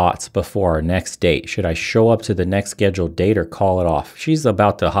her thoughts before our next date. Should I show up to the next scheduled date or call it off? She's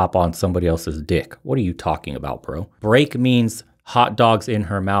about to hop on somebody else's dick. What are you talking about, bro? Break means hot dogs in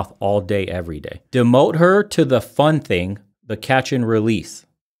her mouth all day, every day. Demote her to the fun thing, the catch and release.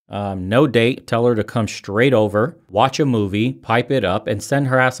 No date, tell her to come straight over, watch a movie, pipe it up, and send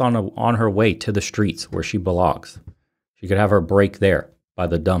her ass on her way to the streets where she belongs. She could have her break there by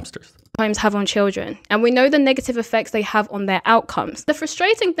the dumpsters. Homes have on children, and we know the negative effects they have on their outcomes. The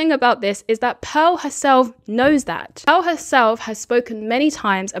frustrating thing about this is that Pearl herself knows that. Pearl herself has spoken many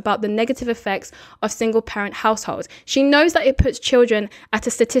times about the negative effects of single parent households. She knows that it puts children at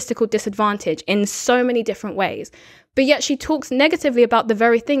a statistical disadvantage in so many different ways. But yet she talks negatively about the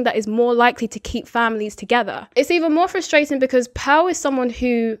very thing that is more likely to keep families together. It's even more frustrating because Pearl is someone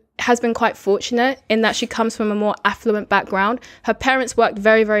who has been quite fortunate in that she comes from a more affluent background. Her parents worked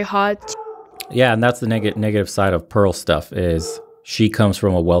very, very hard. Yeah, and that's the negative side of Pearl stuff, is she comes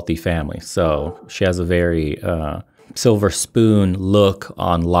from a wealthy family. So she has a very silver spoon look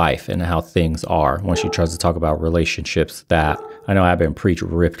on life and how things are when she tries to talk about relationships that I know I've been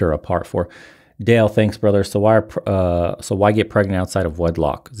ripped her apart for. Dale, thanks, brother. So why get pregnant outside of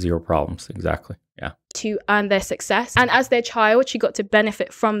wedlock? 0 problems. Exactly. to earn their success. And as their child, she got to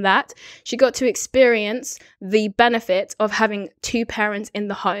benefit from that. She got to experience the benefit of having two parents in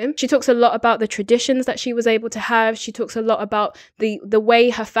the home. She talks a lot about the traditions that she was able to have. She talks a lot about the way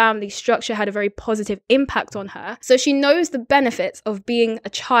her family structure had a very positive impact on her. So she knows the benefits of being a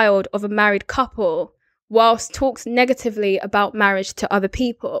child of a married couple, whilst talks negatively about marriage to other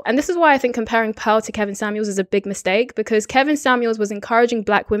people. And this is why I think comparing Pearl to Kevin Samuels is a big mistake, because Kevin Samuels was encouraging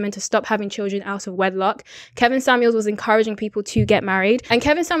Black women to stop having children out of wedlock. Kevin Samuels was encouraging people to get married. And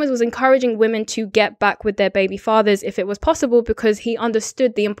Kevin Samuels was encouraging women to get back with their baby fathers if it was possible, because he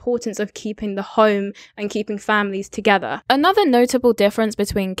understood the importance of keeping the home and keeping families together. Another notable difference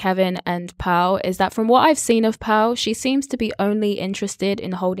between Kevin and Pearl is that from what I've seen of Pearl, she seems to be only interested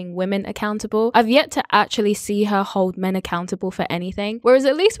in holding women accountable. I've yet to actually see her hold men accountable for anything. Whereas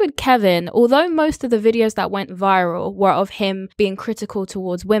at least with Kevin, although most of the videos that went viral were of him being critical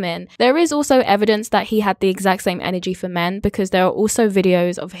towards women, there is also evidence that he had the exact same energy for men, because there are also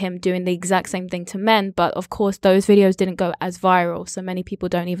videos of him doing the exact same thing to men, but of course those videos didn't go as viral, so many people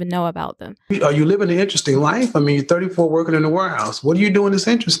don't even know about them. Are you living an interesting life? I mean, you're 34 working in the warehouse. What are you doing that's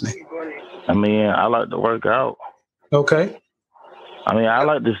interesting? I mean, I like to work out. Okay. I mean, I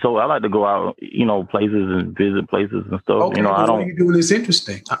like to go out, you know, places and visit places and stuff. Okay, you know, what are you doing that's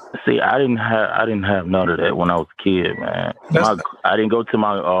interesting? See, I didn't have none of that when I was a kid, man. I didn't go to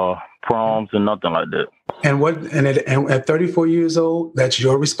my proms and nothing like that. And at 34 years old, that's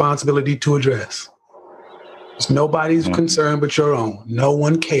your responsibility to address. It's nobody's concern but your own. No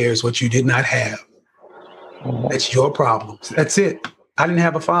one cares what you did not have. That's your problem. That's it. I didn't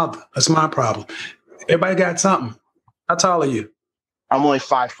have a father. That's my problem. Everybody got something. How tall are you? I'm only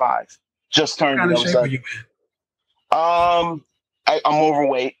 5'5". Just turned. What kind of shape are you in? I'm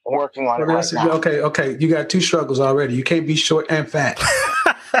overweight. Working on it right now. Okay. You got two struggles already. You can't be short and fat.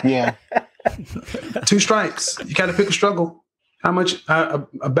 Yeah. 2 strikes. You got to pick a struggle. How much?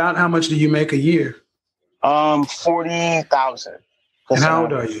 About how much do you make a year? 40,000. And how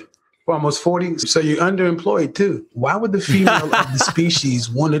old are you? Almost 40. So you're underemployed too. Why would the female of the species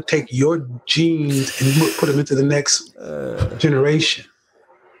want to take your genes and put them into the next generation?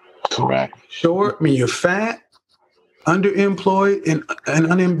 Correct. Sure. I mean, you're fat, underemployed, and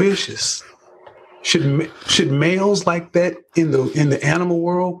unambitious. Should males like that in the animal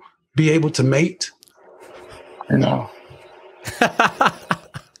world be able to mate? No.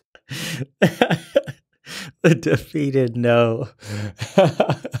 The defeated no.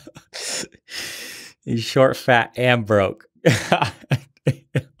 He's short, fat, and broke.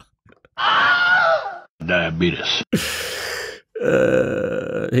 Diabetes.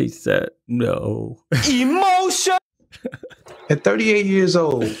 He said no. Emotion. At 38 years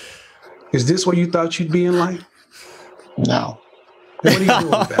old, is this where you thought you'd be in life? No. What are you doing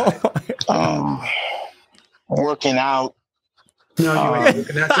about it? Working out. No, you ain't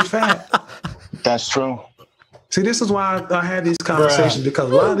working out. You're fat. That's true. See, this is why I had these conversations, because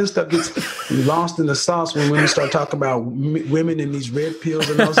a lot of this stuff gets lost in the sauce when women start talking about women and these red pills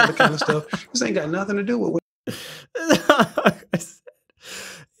and all that kind of stuff. This ain't got nothing to do with women.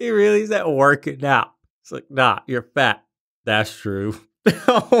 He really said working out. It's like, nah, you're fat. That's true.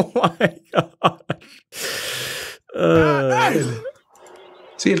 Oh my gosh.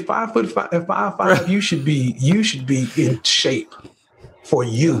 See, at 5'5", you should be in shape for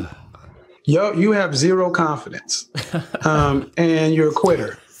you. You have zero confidence, and you're a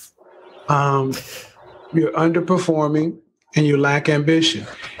quitter. You're underperforming, and you lack ambition.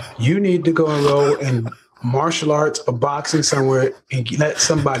 You need to go enroll in martial arts or boxing somewhere and let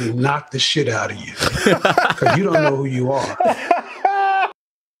somebody knock the shit out of you, because you don't know who you are.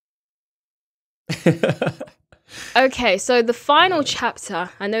 Okay, so the final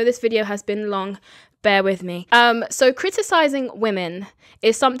chapter. I know this video has been long. Bear with me. So criticizing women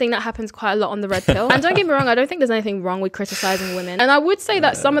is something that happens quite a lot on the Red Pill. And don't get me wrong, I don't think there's anything wrong with criticizing women. And I would say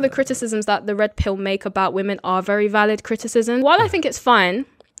that some of the criticisms that the Red Pill make about women are very valid criticism. While I think it's fine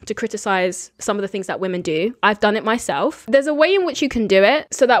to criticize some of the things that women do, I've done it myself. There's a way in which you can do it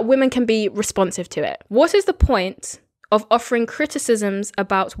so that women can be responsive to it. What is the point of offering criticisms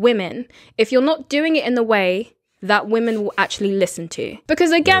about women if you're not doing it in the way that women will actually listen to?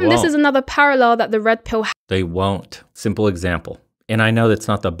 Because again, this is another parallel that the Red Pill They won't. Simple example. And I know that's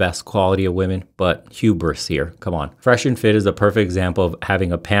not the best quality of women, but hubris here. Come on. Fresh and Fit is a perfect example of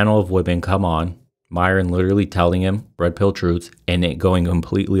having a panel of women come on, Myron literally telling him Red Pill truths, and it going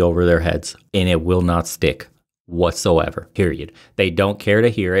completely over their heads. And it will not stick whatsoever, period. They don't care to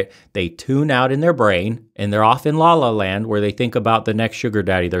hear it. They tune out in their brain, and they're off in La La Land where they think about the next sugar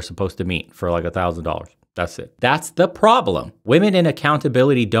daddy they're supposed to meet for like $1,000. That's it. That's the problem. Women and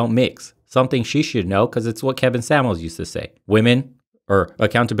accountability don't mix. Something she should know because it's what Kevin Samuels used to say. Women, or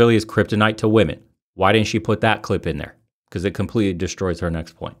accountability is kryptonite to women. Why didn't she put that clip in there? Because it completely destroys her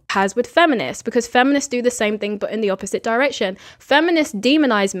next point. Has with feminists, because feminists do the same thing but in the opposite direction. Feminists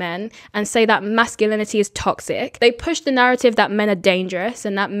demonize men and say that masculinity is toxic. They push the narrative that men are dangerous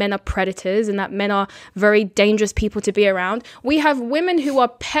and that men are predators and that men are very dangerous people to be around. We have women who are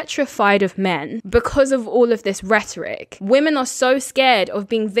petrified of men because of all of this rhetoric. Women are so scared of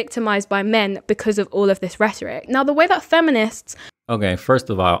being victimized by men because of all of this rhetoric. Now, the way that feminists... Okay, first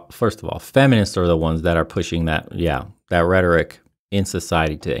of all, feminists are the ones that are pushing that rhetoric in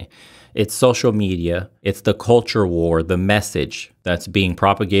society today. It's social media, it's the culture war, the message that's being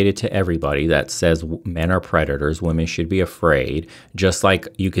propagated to everybody that says men are predators, women should be afraid. Just like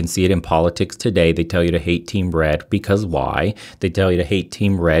you can see it in politics today, they tell you to hate Team Red because Y, they tell you to hate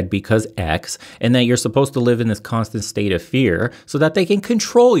Team Red because X, and that you're supposed to live in this constant state of fear so that they can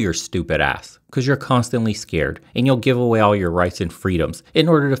control your stupid ass because you're constantly scared and you'll give away all your rights and freedoms in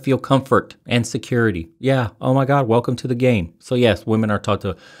order to feel comfort and security. Yeah, oh my God, welcome to the game. So yes, women are taught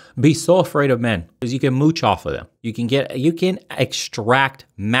to be so afraid of men because you can mooch off of them. You can extract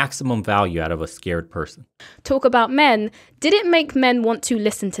maximum value out of a scared person. Talk about men. Did it make men want to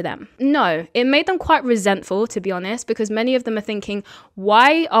listen to them? No, it made them quite resentful, to be honest, because many of them are thinking,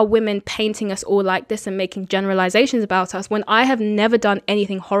 why are women painting us all like this and making generalizations about us when I have never done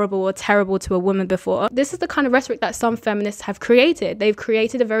anything horrible or terrible to a woman before? This is the kind of rhetoric that some feminists have created. They've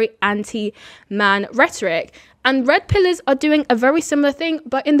created a very anti-man rhetoric. And red pillars are doing a very similar thing,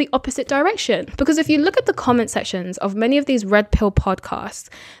 but in the opposite direction. Because if you look at the comment sections of many of these red pill podcasts,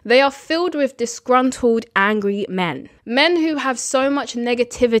 they are filled with disgruntled, angry men. Men who have so much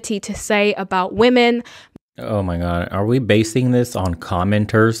negativity to say about women. Oh my God. Are we basing this on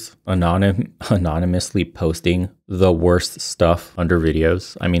commenters anonymously posting the worst stuff under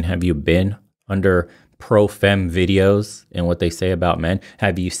videos? I mean, have you been under pro-fem videos and what they say about men?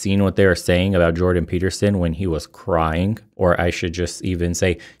 Have you seen what they were saying about Jordan Peterson when he was crying, or I should just even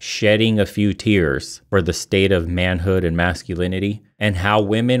say shedding a few tears for the state of manhood and masculinity and how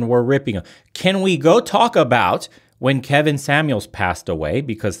women were ripping him? Can we go talk about when Kevin Samuels passed away,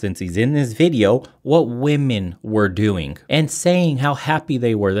 because since he's in this video, what women were doing and saying how happy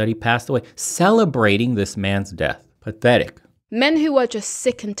they were that he passed away, celebrating this man's death? Pathetic. Men who are just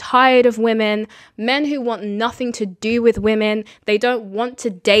sick and tired of women, men who want nothing to do with women. They don't want to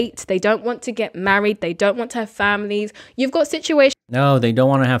date. They don't want to get married. They don't want to have families. You've got situations. No, they don't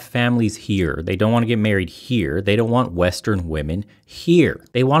want to have families here. They don't want to get married here. They don't want Western women here.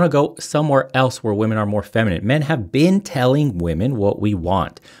 They want to go somewhere else where women are more feminine. Men have been telling women what we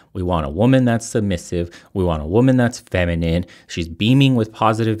want. We want a woman that's submissive. We want a woman that's feminine. She's beaming with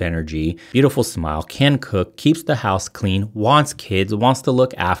positive energy, beautiful smile, can cook, keeps the house clean, wants kids, wants to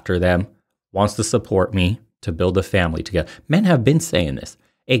look after them, wants to support me to build a family together. Men have been saying this.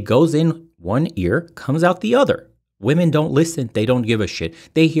 It goes in one ear, comes out the other. Women don't listen. They don't give a shit.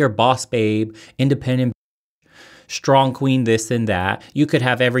 They hear boss babe, independent, strong queen, this and that. You could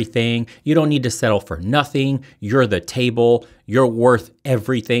have everything. You don't need to settle for nothing. You're the table. You're worth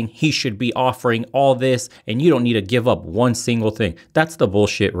everything. He should be offering all this, and you don't need to give up one single thing. That's the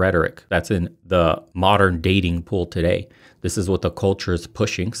bullshit rhetoric that's in the modern dating pool today. This is what the culture is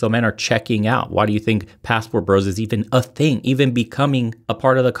pushing. So men are checking out. Why do you think Passport Bros is even a thing, even becoming a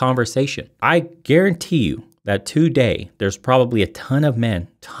part of the conversation? I guarantee you that today there's probably a ton of men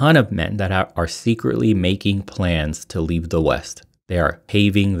that are secretly making plans to leave the West. They are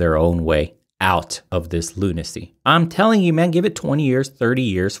paving their own way out of this lunacy. I'm telling you, man, give it 20 years, 30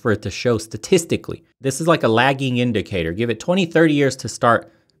 years for it to show statistically. This is like a lagging indicator. Give it 20, 30 years to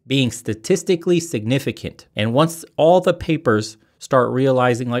start being statistically significant. And once all the papers start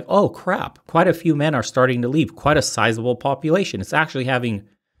realizing like, oh crap, quite a few men are starting to leave, quite a sizable population. It's actually having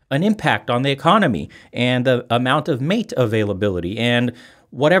an impact on the economy and the amount of mate availability and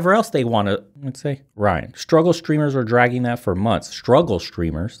whatever else they want to, let's say, Ryan. Struggle streamers are dragging that for months. Struggle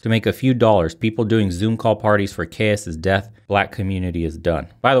streamers to make a few dollars. People doing Zoom call parties for KS's death. Black community is done.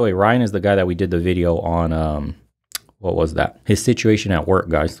 By the way, Ryan is the guy that we did the video on, what was that? His situation at work,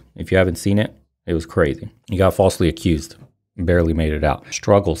 guys. If you haven't seen it, it was crazy. He got falsely accused. Barely made it out.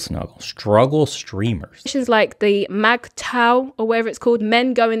 Struggle streamers. Which is like the MGTOW or whatever it's called,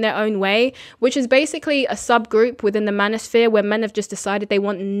 men going their own way, which is basically a subgroup within the manosphere where men have just decided they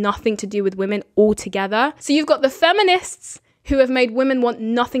want nothing to do with women altogether. So you've got the feminists who have made women want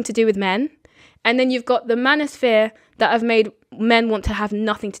nothing to do with men. And then you've got the manosphere that have made men want to have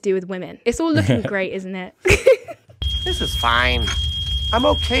nothing to do with women. It's all looking great, isn't it? This is fine. I'm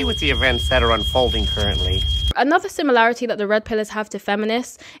okay with the events that are unfolding currently. Another similarity that the red pillers have to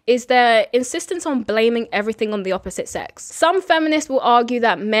feminists is their insistence on blaming everything on the opposite sex. Some feminists will argue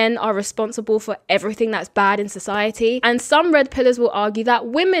that men are responsible for everything that's bad in society, and some red pillars will argue that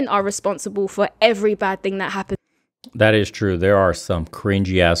women are responsible for every bad thing that happens. That is true. There are some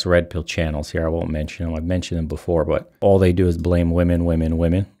cringy ass red pill channels here. I won't mention them. I've mentioned them before, but all they do is blame women, women,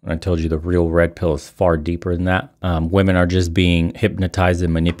 women. I told you the real red pill is far deeper than that. Women are just being hypnotized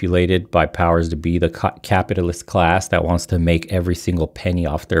and manipulated by powers to be, the capitalist class that wants to make every single penny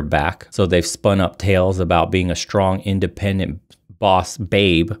off their back. So they've spun up tales about being a strong, independent boss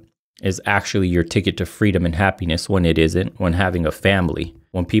babe is actually your ticket to freedom and happiness, when it isn't. When having a family,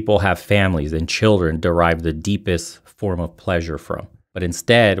 when people have families and children derive the deepest form of pleasure from. But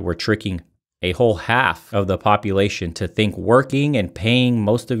instead, we're tricking a whole half of the population to think working and paying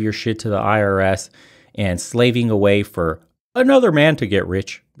most of your shit to the IRS and slaving away for another man to get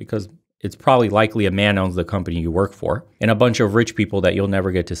rich, because it's probably likely a man owns the company you work for, and a bunch of rich people that you'll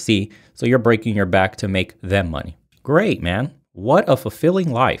never get to see. So you're breaking your back to make them money. Great, man. What a fulfilling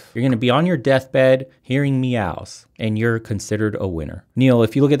life. You're going to be on your deathbed hearing meows, and you're considered a winner. Neil,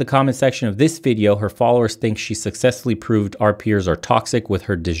 if you look at the comment section of this video, her followers think she successfully proved our peers are toxic with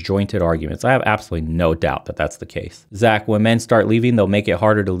her disjointed arguments. I have absolutely no doubt that that's the case. Zach, when men start leaving, they'll make it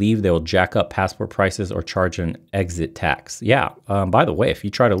harder to leave. They'll jack up passport prices or charge an exit tax. Yeah, by the way, if you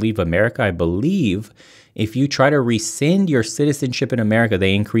try to leave America, I believe if you try to rescind your citizenship in America,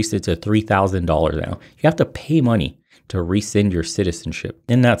 they increased it to $3,000 now. You have to pay money to rescind your citizenship.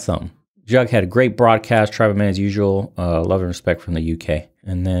 Isn't that something? Jug had a great broadcast, Tribe of Men as usual, love and respect from the UK.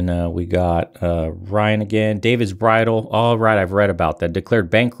 And then we got Ryan again, David's Bridal. All right, I've read about that. Declared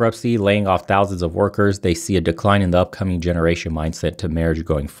bankruptcy, laying off thousands of workers. They see a decline in the upcoming generation mindset to marriage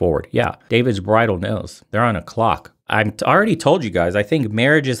going forward. Yeah, David's Bridal knows. They're on a clock. I already told you guys, I think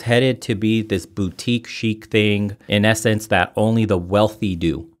marriage is headed to be this boutique chic thing, in essence, that only the wealthy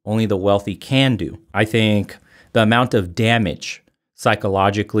do. Only the wealthy can do. I think the amount of damage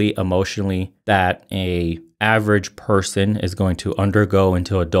psychologically, emotionally, that a average person is going to undergo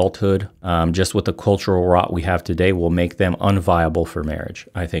into adulthood, just with the cultural rot we have today, will make them unviable for marriage.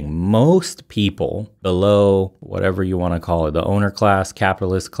 I think most people below, whatever you want to call it, the owner class,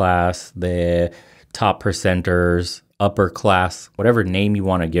 capitalist class, the top percenters, upper class, whatever name you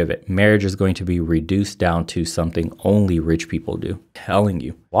want to give it, marriage is going to be reduced down to something only rich people do. Telling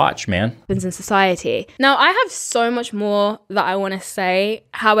you. Watch, man. In society. Now, I have so much more that I want to say.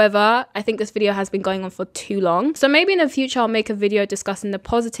 However, I think this video has been going on for too long. So maybe in the future, I'll make a video discussing the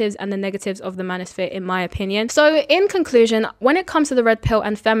positives and the negatives of the manosphere, in my opinion. So in conclusion, when it comes to the red pill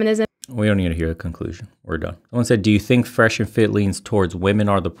and feminism, we don't need to hear a conclusion. We're done. Someone said, do you think Fresh and Fit leans towards women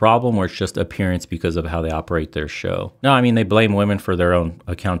are the problem, or it's just appearance because of how they operate their show? No, I mean, they blame women for their own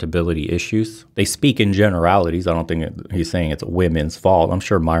accountability issues. They speak in generalities. I don't think he's saying it's women's fault. I'm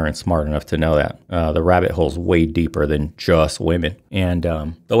sure Myron's smart enough to know that. The rabbit hole's way deeper than just women. And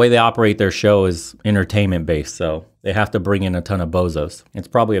the way they operate their show is entertainment based. So they have to bring in a ton of bozos. It's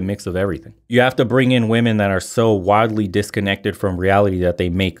probably a mix of everything. You have to bring in women that are so wildly disconnected from reality that they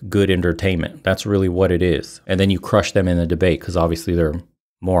make good entertainment. That's really what it is. And then you crush them in the debate because obviously they're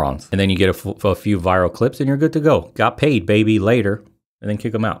morons. And then you get a few viral clips and you're good to go. Got paid, baby, later. And then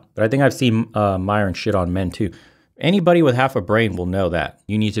kick them out. But I think I've seen Myron shit on men too. Anybody with half a brain will know that.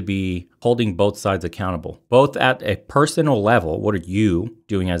 You need to be holding both sides accountable. Both at a personal level, what are you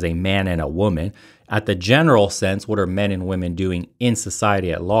doing as a man and a woman? At the general sense, what are men and women doing in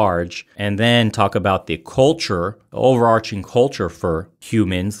society at large? And then talk about the culture, the overarching culture for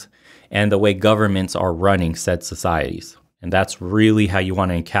humans, and the way governments are running said societies. And that's really how you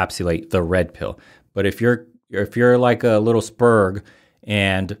want to encapsulate the red pill. But if you're like a little spurg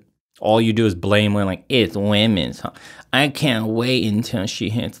and all you do is blame women, like, it's women's, huh? I can't wait until she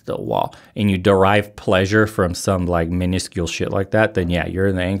hits the wall, and you derive pleasure from some like minuscule shit like that, then yeah, you're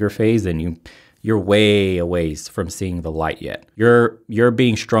in the anger phase and you're way away from seeing the light yet. You're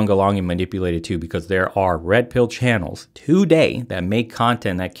being strung along and manipulated too, because there are red pill channels today that make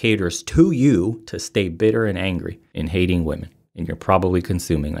content that caters to you to stay bitter and angry and hating women. And you're probably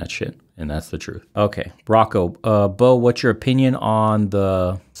consuming that shit. And that's the truth. Okay, Rocco, Bo, what's your opinion on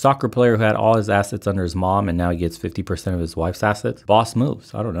the soccer player who had all his assets under his mom and now he gets 50% of his wife's assets? Boss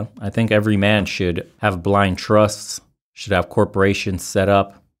moves. I don't know. I think every man should have blind trusts, should have corporations set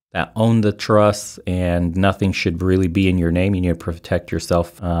up that own the trusts, and nothing should really be in your name. You need to protect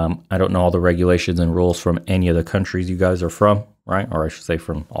yourself. I don't know all the regulations and rules from any of the countries you guys are from, right? Or I should say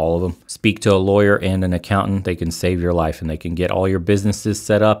from all of them. Speak to a lawyer and an accountant. They can save your life and they can get all your businesses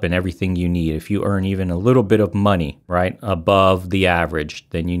set up and everything you need. If you earn even a little bit of money, right, above the average,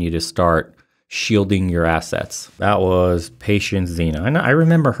 then you need to start shielding your assets. That was Patience Zena. I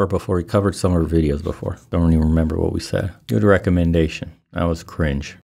remember her before. We covered some of her videos before. Don't even remember what we said. Good recommendation. That was cringe.